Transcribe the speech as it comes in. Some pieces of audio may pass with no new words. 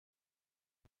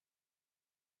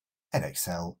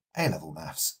Edexcel A-Level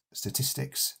Maths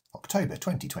Statistics, October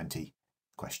 2020,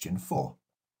 Question 4.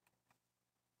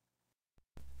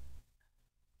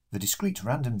 The discrete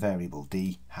random variable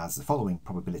d has the following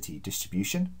probability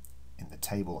distribution in the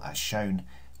table as shown,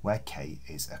 where k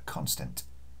is a constant.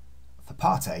 For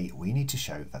part A, we need to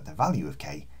show that the value of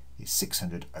k is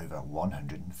 600 over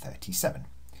 137.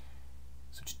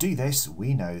 So to do this,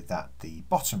 we know that the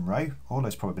bottom row, all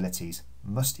those probabilities,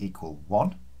 must equal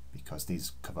 1, because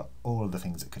these cover all of the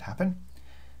things that could happen.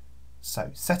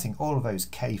 So setting all of those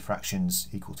k fractions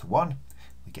equal to 1,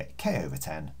 we get k over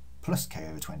 10 plus k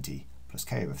over 20 plus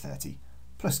k over 30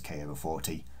 plus k over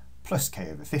 40 plus k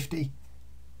over 50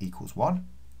 equals 1.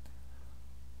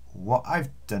 What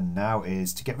I've done now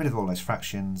is, to get rid of all those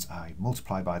fractions, I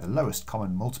multiply by the lowest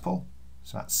common multiple,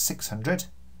 so that's 600.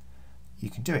 You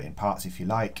can do it in parts if you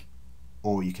like,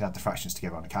 or you can add the fractions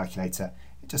together on a calculator,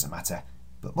 it doesn't matter.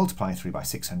 But multiplying through by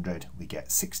 600, we get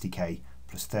 60k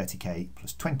plus 30k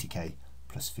plus 20k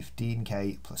plus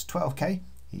 15k plus 12k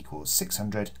equals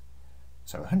 600.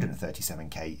 So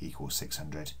 137k equals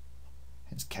 600.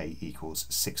 Hence k equals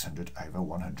 600 over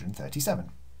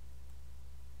 137.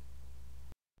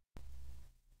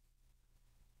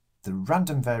 The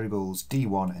random variables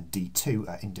d1 and d2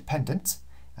 are independent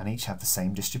and each have the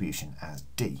same distribution as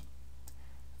d.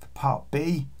 For part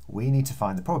B, we need to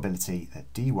find the probability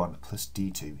that d1 plus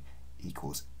d2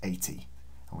 equals 80,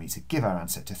 and we need to give our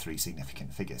answer to three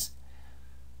significant figures.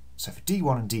 So for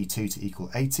d1 and d2 to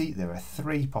equal 80, there are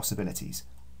three possibilities.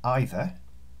 Either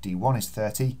d1 is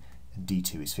 30 and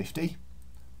d2 is 50,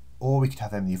 or we could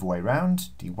have them the other way around,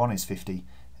 d1 is 50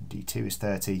 and d2 is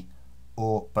 30,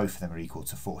 or both of them are equal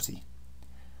to 40.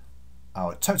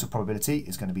 Our total probability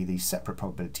is going to be these separate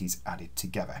probabilities added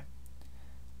together.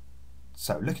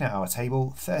 So looking at our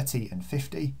table, 30 and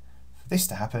 50, for this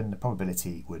to happen, the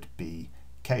probability would be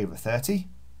k over 30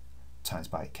 times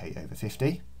by k over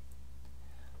 50.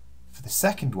 For the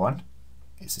second one,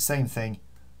 it's the same thing,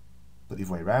 but the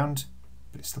other way around,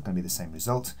 but it's still going to be the same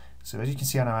result. So as you can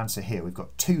see on our answer here, we've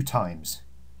got 2 times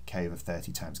k over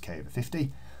 30 times k over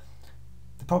 50.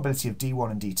 The probability of d1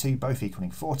 and d2 both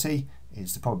equaling 40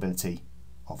 is the probability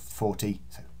of 40,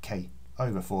 so k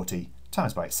over 40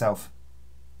 times by itself,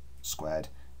 squared,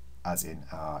 as in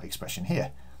our expression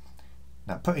here.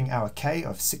 Now putting our k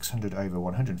of 600 over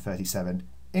 137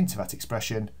 into that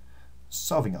expression,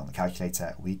 solving it on the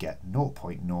calculator, we get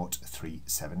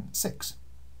 0.0376.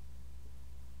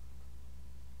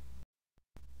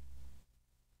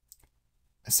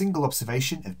 A single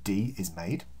observation of d is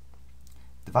made.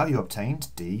 The value obtained,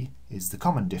 d, is the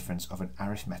common difference of an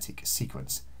arithmetic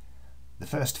sequence. The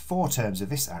first 4 terms of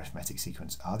this arithmetic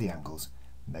sequence are the angles,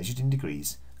 measured in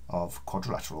degrees, of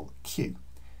quadrilateral Q.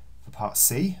 For part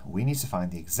C, we need to find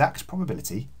the exact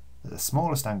probability that the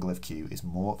smallest angle of Q is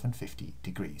more than 50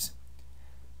 degrees.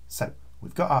 So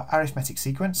we've got our arithmetic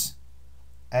sequence,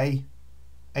 A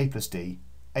plus D,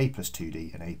 A plus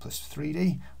 2D and A plus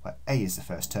 3D, where A is the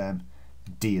first term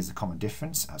and D is the common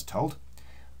difference as told.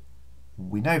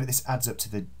 We know that this adds up to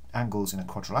the angles in a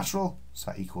quadrilateral,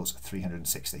 so that equals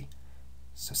 360.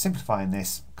 So simplifying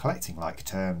this, collecting like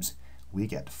terms, we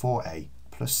get 4a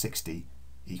plus 60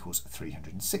 equals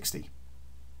 360.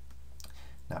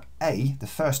 Now a, the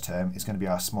first term, is going to be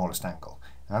our smallest angle.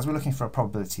 And as we're looking for a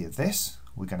probability of this,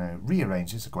 we're going to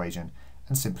rearrange this equation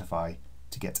and simplify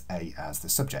to get a as the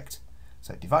subject.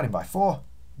 So dividing by 4,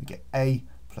 we get a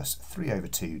plus 3 over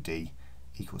 2d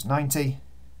equals 90,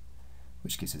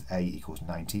 which gives us a equals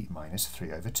 90 minus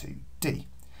 3 over 2d.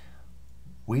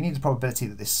 We need the probability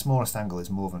that this smallest angle is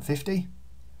more than 50.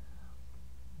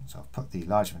 So I've put the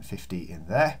larger than 50 in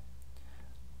there.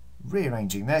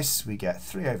 Rearranging this, we get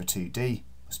 3 over 2d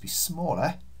must be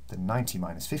smaller than 90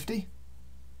 minus 50,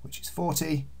 which is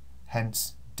 40.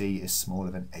 Hence, d is smaller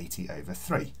than 80 over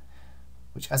 3,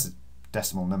 which as a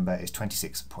decimal number is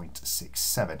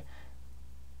 26.67.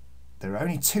 There are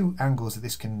only 2 angles that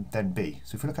this can then be.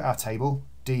 So if we look at our table,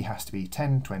 d has to be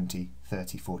 10, 20,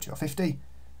 30, 40 or 50.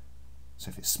 So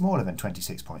if it's smaller than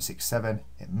 26.67,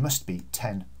 it must be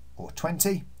 10 or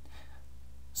 20.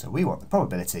 So we want the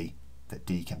probability that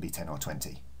d can be 10 or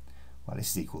 20. Well,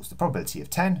 this is equals the probability of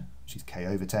 10, which is k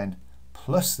over 10,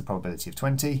 plus the probability of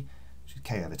 20, which is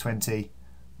k over 20.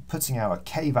 Putting our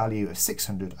k value of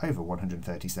 600 over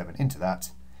 137 into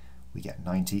that, we get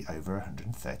 90 over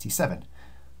 137.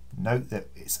 Note that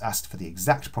it's asked for the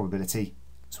exact probability,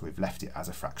 so we've left it as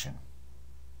a fraction.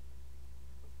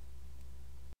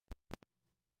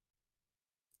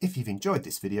 If you've enjoyed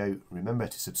this video, remember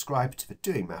to subscribe to the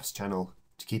Doing Maths channel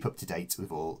to keep up to date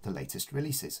with all the latest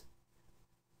releases.